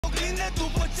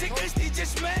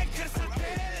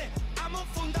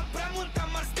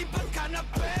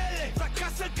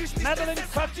Madalin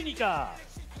Craciunica.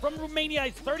 From Romania,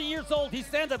 he's 30 years old. He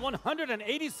stands at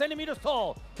 180 centimeters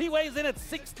tall. He weighs in at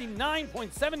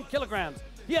 69.7 kilograms.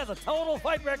 He has a total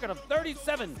fight record of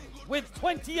 37 with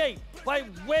 28 by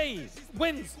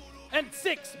wins and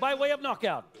 6 by way of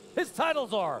knockout. His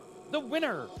titles are the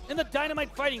winner in the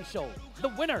Dynamite Fighting Show, the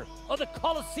winner of the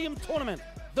Coliseum Tournament,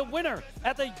 the winner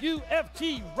at the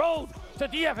UFC Road to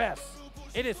DFS.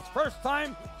 It is first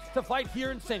time to fight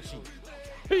here in Senshi.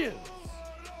 He is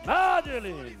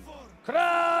Madalin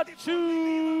Craciunica.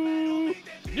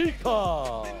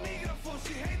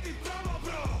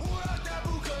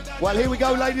 Well, here we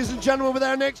go, ladies and gentlemen, with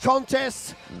our next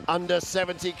contest. Under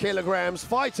 70 kilograms,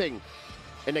 fighting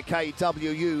in the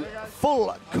KWU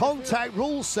full contact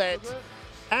rule set.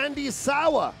 Andy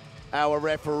Sauer, our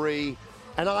referee,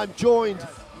 and I'm joined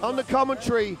on the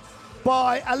commentary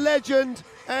by a legend.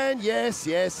 And yes,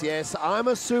 I'm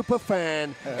a super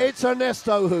fan. It's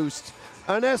Ernesto Hoost.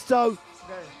 Ernesto,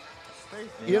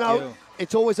 you know,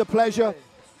 it's always a pleasure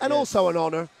and also an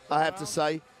honor, I have to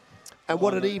say. And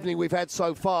what an evening we've had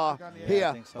so far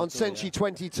here on Senshi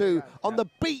 22 on the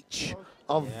beach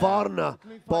of Varna,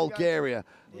 Bulgaria.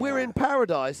 We're in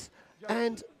paradise,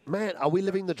 and man, are we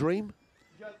living the dream?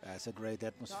 It's a great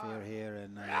atmosphere here,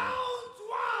 and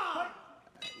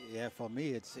yeah, for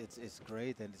me it's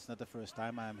great, and it's not the first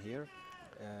time I'm here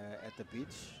at the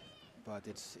beach, but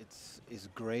it's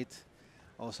great.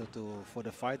 Also, for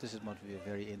the fighters, it must be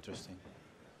very interesting.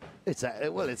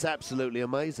 Well, it's absolutely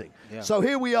amazing. Yeah. So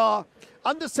here we are,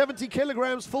 under 70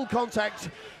 kilograms, full contact,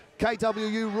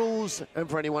 KWU rules. And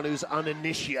for anyone who's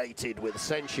uninitiated with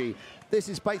Senshi, this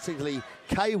is basically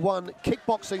K1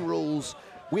 kickboxing rules.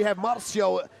 We have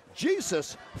Marcio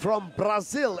Jesus from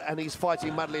Brazil, and he's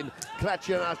fighting Madalin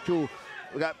Craciunica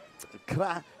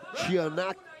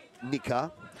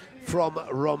from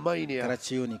Romania.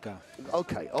 Craciunica.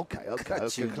 Okay.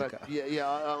 Craciunica.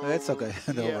 Yeah. That's okay.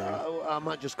 Don't worry. I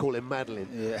might just call him Madalin.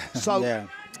 Yeah. So yeah.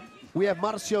 We have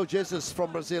Marcio Jesus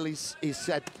from Brazil.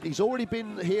 He's already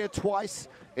been here twice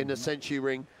in the Senshi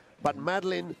ring, but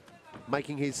Madalin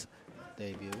making his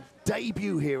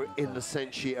debut here in the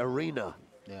Senshi arena.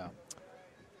 Yeah.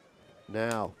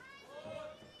 Now,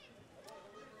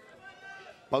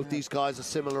 both these guys are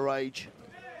similar age.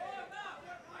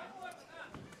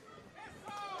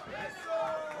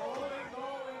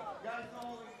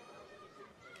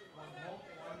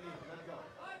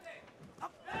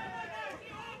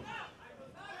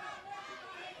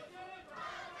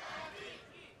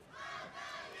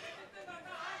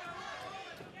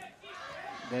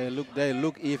 They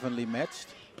look evenly matched,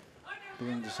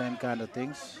 doing the same kind of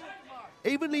things.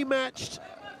 Evenly matched.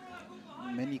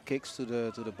 Many kicks to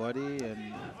the body,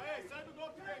 and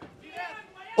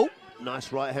oh,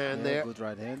 nice right hand there. Good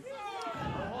right hand.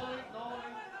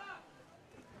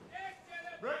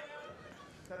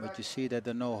 But you see that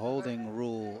the no holding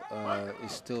rule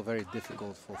is still very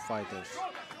difficult for fighters.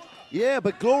 Yeah,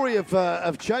 but Glory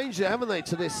have changed it, haven't they,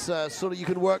 to this sort of you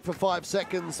can work for 5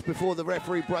 seconds before the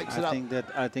referee breaks it up.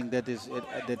 I think that is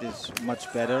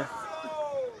much better,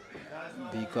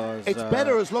 because it's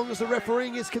better as long as the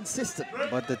refereeing is consistent.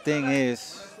 But the thing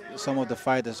is, some of the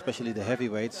fighters, especially the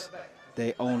heavyweights,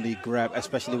 they only grab,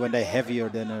 especially when they're heavier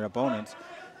than their opponents,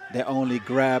 they only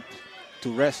grab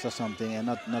to rest or something and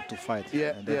not to fight.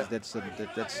 Yeah, and that's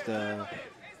the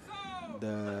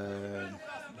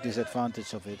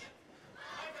disadvantage of it.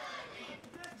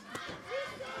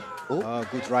 Oh,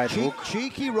 good right hook.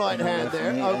 Cheeky right hand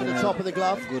there over the top of the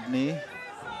glove. Good knee.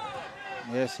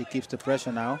 Yes, he keeps the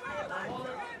pressure now.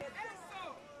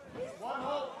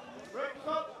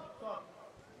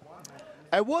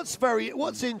 And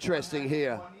what's interesting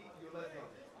here?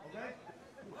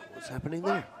 What's happening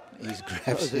there? He's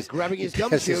grabbing his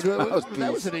gum shield.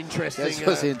 That was an interesting,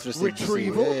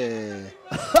 retrieval.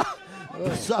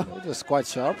 So, it was quite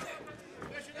sharp.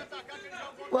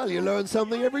 Well, you learn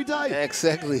something every day.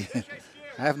 Exactly.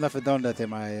 I have never done that in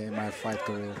my fight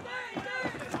career.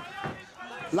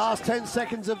 Last 10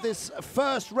 seconds of this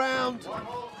first round.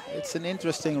 It's an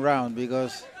interesting round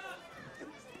because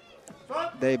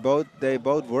they both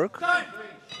work,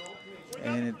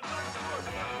 and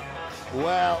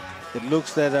it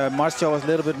looks that Marcio was a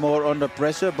little bit more under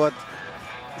pressure, but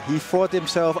he fought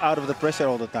himself out of the pressure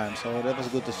all the time, so that was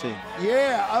good to see.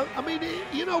 Yeah, I mean,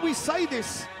 you know, we say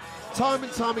this time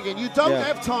and time again. You don't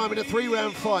have time in a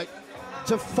 3-round fight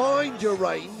to find your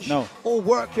range or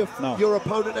work your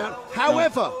opponent out.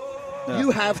 However,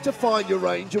 you have to find your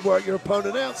range and work your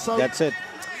opponent out. So that's it.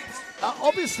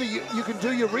 Obviously, you can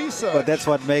do your research. But that's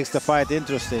what makes the fight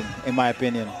interesting, in my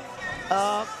opinion.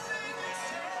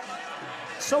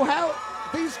 So how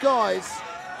these guys,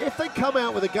 if they come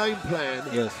out with a game plan,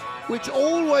 Yes. which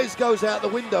always goes out the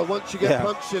window once you get Yeah.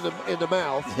 punched in the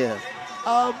mouth. Yeah.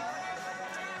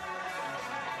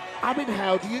 I mean,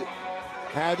 how do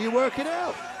you work it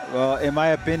out? Well, in my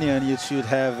opinion, you should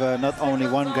have not only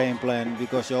one game plan,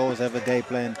 because you always have a game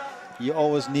plan. You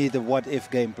always need a what-if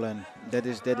game plan. That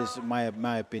is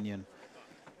my opinion.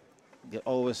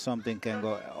 Always something can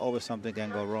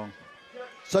go wrong.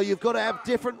 So you've got to have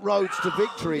different roads to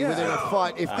victory within a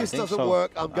fight. If this doesn't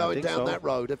work, I'm going down that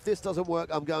road. If this doesn't work,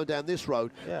 I'm going down this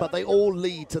road. Yeah. But they all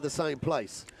lead to the same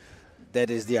place. That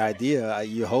is the idea.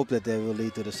 You hope that they will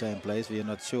lead to the same place, but you're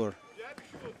not sure.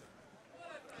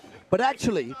 But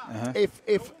actually,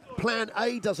 if plan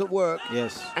A doesn't work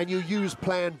Yes. and you use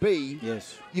plan B,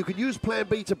 Yes. you can use plan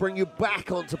B to bring you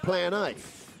back onto plan A.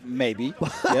 Maybe.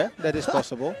 Yeah, that is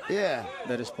possible. Yeah.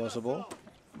 That is possible.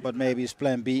 But maybe is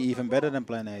plan B even better than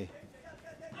plan A?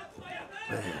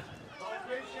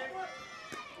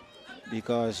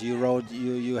 Because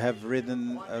you have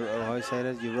written, how you say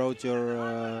that? You wrote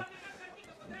your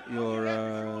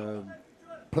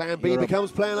Plan B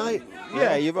becomes plan A.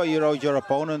 yeah, you wrote your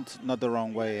opponent not the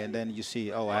wrong way, and then you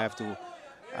see, oh, I have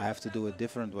to do it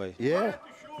different way. Yeah.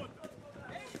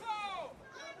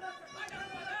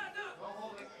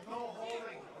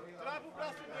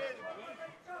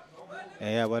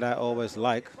 Yeah, what I always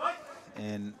like,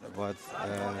 and what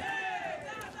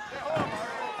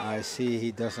I see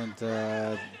he doesn't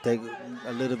take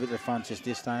a little bit advantage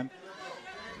this time,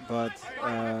 but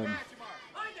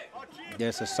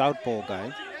there's a southpaw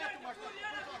guy.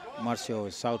 Marcio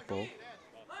is southpaw,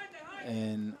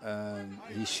 and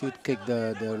he should kick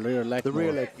the rear leg. The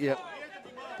rear more, leg, yeah.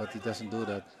 but he doesn't do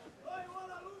that.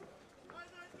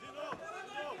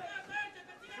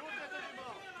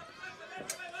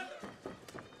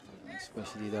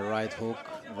 Especially the right hook.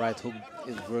 Right hook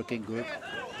is working good.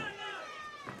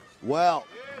 Well,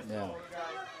 Yeah.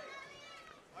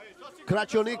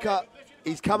 Craciunica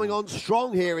is coming on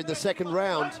strong here in the second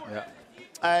round. Yeah.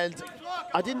 And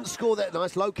I didn't score that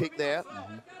nice low kick there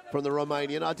from the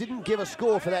Romanian. I didn't give a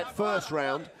score for that first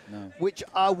round, which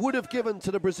I would have given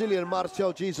to the Brazilian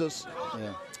Marcio Jesus.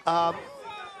 Yeah.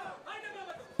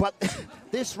 But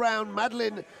this round,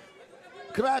 Madalin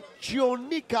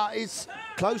Craciunica is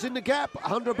closing the gap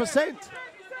 100%.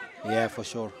 Yeah, for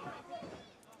sure.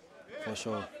 For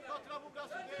sure.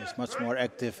 He's much more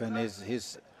active, and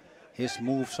his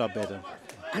moves are better.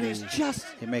 And it's just...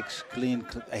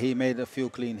 He made a few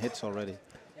clean hits already.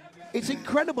 It's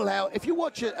incredible how, if you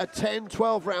watch a 10,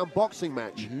 12 round boxing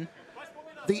match,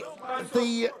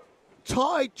 the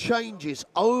tide changes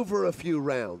over a few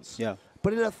rounds. Yeah.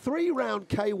 But in a 3-round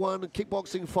K1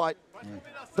 kickboxing fight,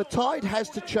 the tide has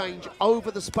to change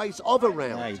over the space of a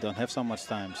round. Yeah, you don't have so much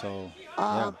time, so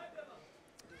Yeah.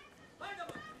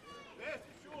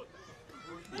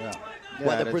 yeah.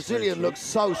 Well, the that's Brazilian very true. looks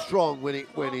so strong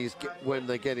when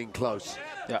they get in close.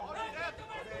 Yeah.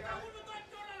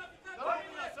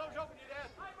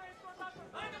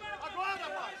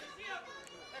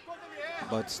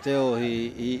 But still,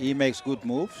 he makes good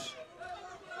moves.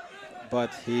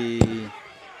 But he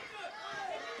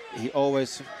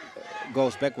always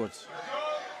goes backwards.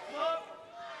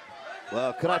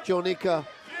 Well, Craciunica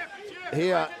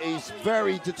here is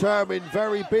very determined,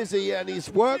 very busy, and his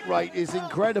work rate is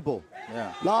incredible.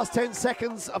 Yeah. Last 10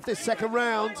 seconds of this second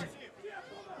round.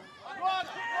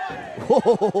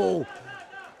 Whoa.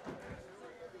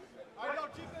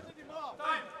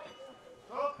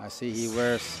 I see he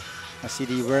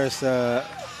wears a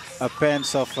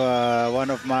pants of one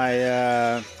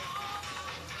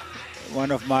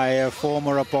of my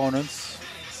former opponents,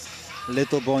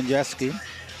 Little Bonjaski.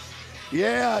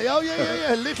 Yeah, oh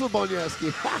yeah, little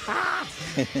Bonjaski.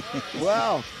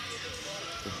 Wow.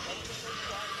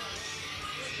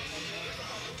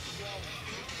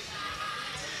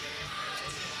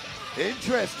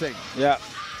 Interesting. Yeah.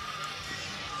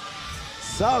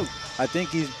 So, I think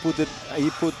he put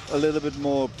a little bit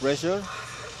more pressure.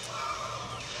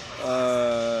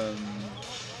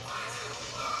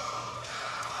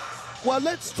 well,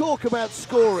 let's talk about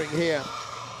scoring here,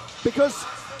 because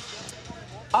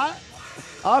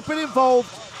I've been involved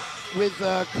with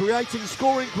creating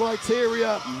scoring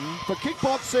criteria for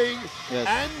kickboxing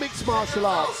and mixed martial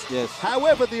arts. Yes.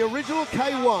 However, the original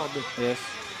K1, Yes.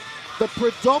 the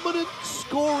predominant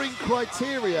scoring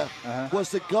criteria was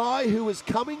the guy who was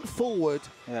coming forward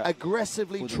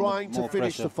aggressively Put trying to more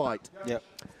finish pressure. the fight. Yeah.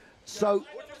 So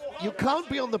you can't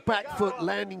be on the back foot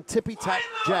landing tippy-tap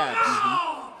jabs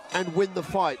and win the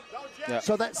fight. Yeah.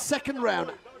 So that second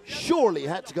round surely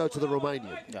had to go to the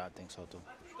Romanian. Yeah, I think so too.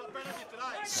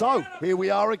 So here we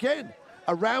are again,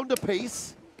 a round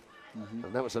apiece.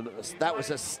 And that was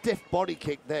a stiff body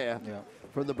kick there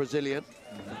from the Brazilian.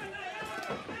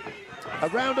 A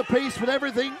round apiece with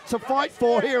everything to fight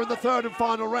for here in the third and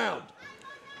final round.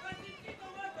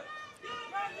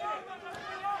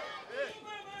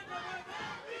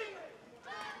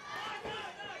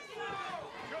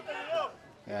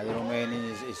 Yeah, the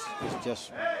Romanian is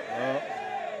just...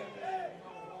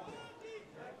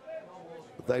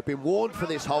 They've been warned for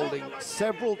this holding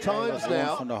several times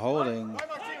now. For the holding,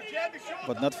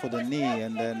 but not for the knee.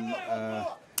 And then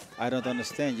I don't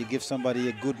understand. You give somebody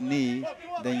a good knee,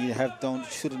 then you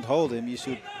shouldn't hold him. You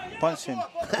should punch him.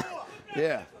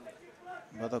 Yeah.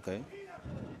 But okay.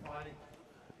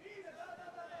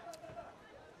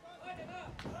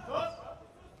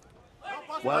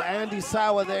 Well, Andy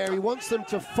Sauer there, he wants them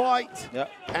to fight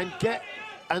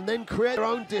and then create their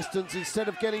own distance instead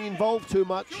of getting involved too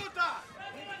much.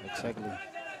 Exactly.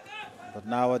 But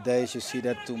nowadays you see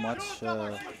that too much.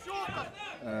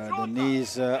 The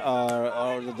knees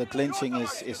or the clinching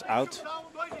is out.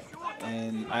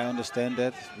 And I understand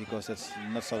that because it's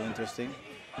not so interesting.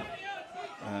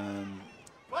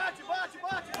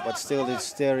 But still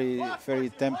it's very, very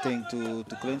tempting to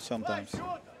clinch sometimes.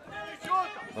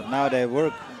 But now their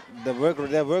work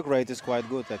rate is quite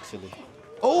good actually.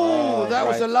 Oh, that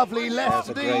was a lovely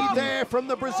left knee there from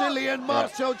the Brazilian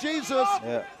Marcio Jesus.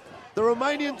 Yeah. The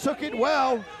Romanian took it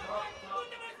well.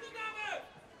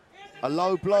 A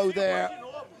low blow there.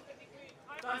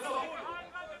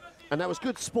 And that was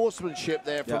good sportsmanship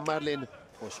there from Madalin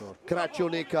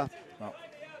Craciunica,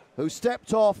 who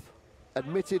stepped off,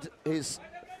 admitted his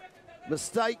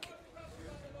mistake,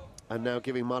 and now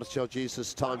giving Marcio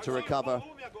Jesus time to recover.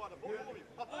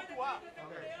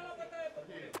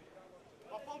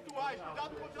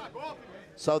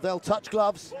 So they'll touch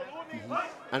gloves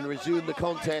and resume the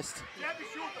contest.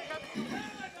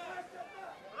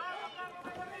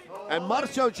 And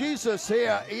Marcio Jesus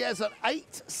here, he has an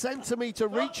 8-centimeter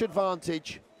reach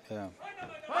advantage. Yeah.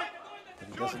 But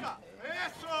he doesn't,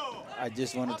 I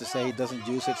just wanted to say he doesn't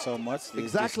use it so much.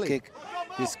 Exactly.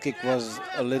 His kick was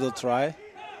a little try.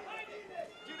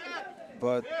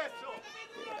 But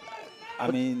I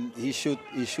mean, he should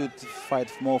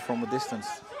fight more from a distance.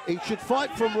 He should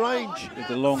fight from range. With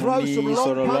the long throw knees some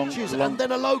long or punches long and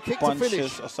then a low kick to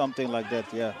finish. Or something like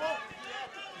that, yeah.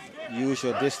 Use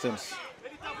your distance.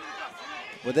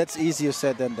 But that's easier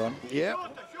said than done. Yeah.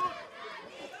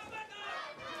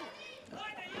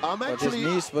 But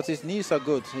his knees are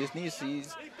good. His knees, he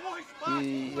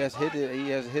has hit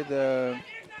him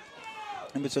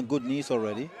with some good knees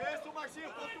already.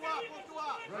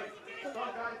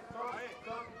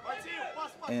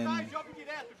 And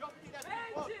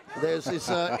there's this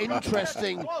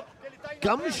interesting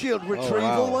gum shield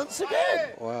retrieval once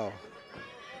again. Wow.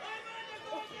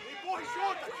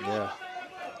 Yeah.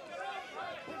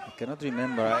 I cannot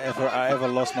remember I ever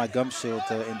lost my gum shield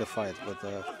in the fight, but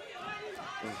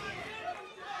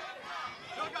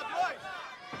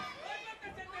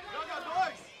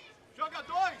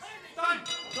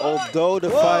although the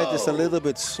fight is a little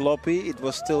bit sloppy, it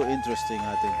was still interesting,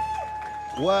 I think.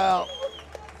 Well,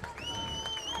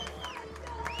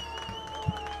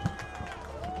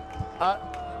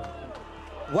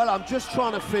 I'm just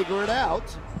trying to figure it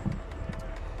out.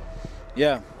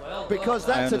 Yeah. Because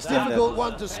that's a difficult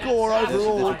one to score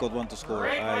overall. It's a difficult one to score,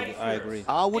 I agree.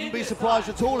 I wouldn't be surprised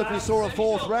at all if we saw a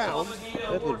fourth round.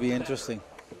 That would be interesting.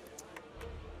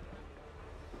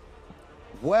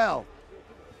 Well.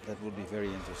 That would be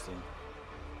very interesting.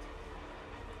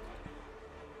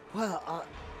 Well,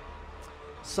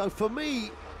 so for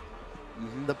me,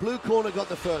 the blue corner got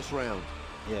the first round.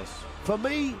 Yes. For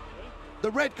me,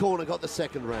 the red corner got the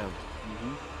second round.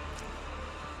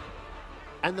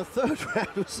 And the third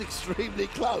round was extremely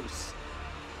close.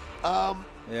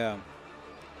 Yeah.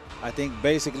 I think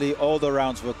basically all the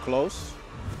rounds were close.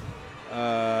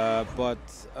 But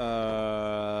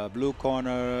blue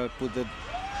corner put a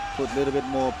little bit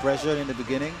more pressure in the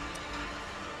beginning.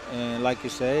 And like you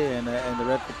say, and the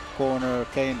red corner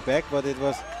came back, but it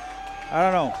was, I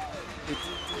don't know.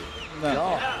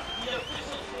 No.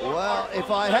 Well,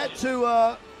 if I had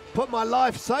to put my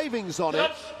life savings on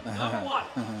it,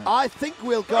 I think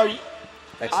we'll go.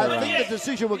 I think the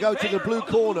decision will go to the blue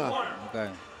corner.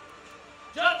 Okay.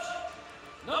 Judge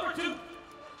number 2,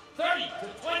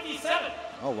 30-27.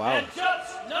 Oh wow. And judge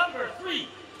number 3,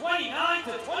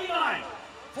 29-29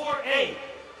 for a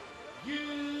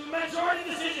majority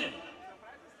decision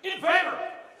in favor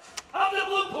of the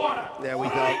blue corner. There we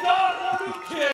go.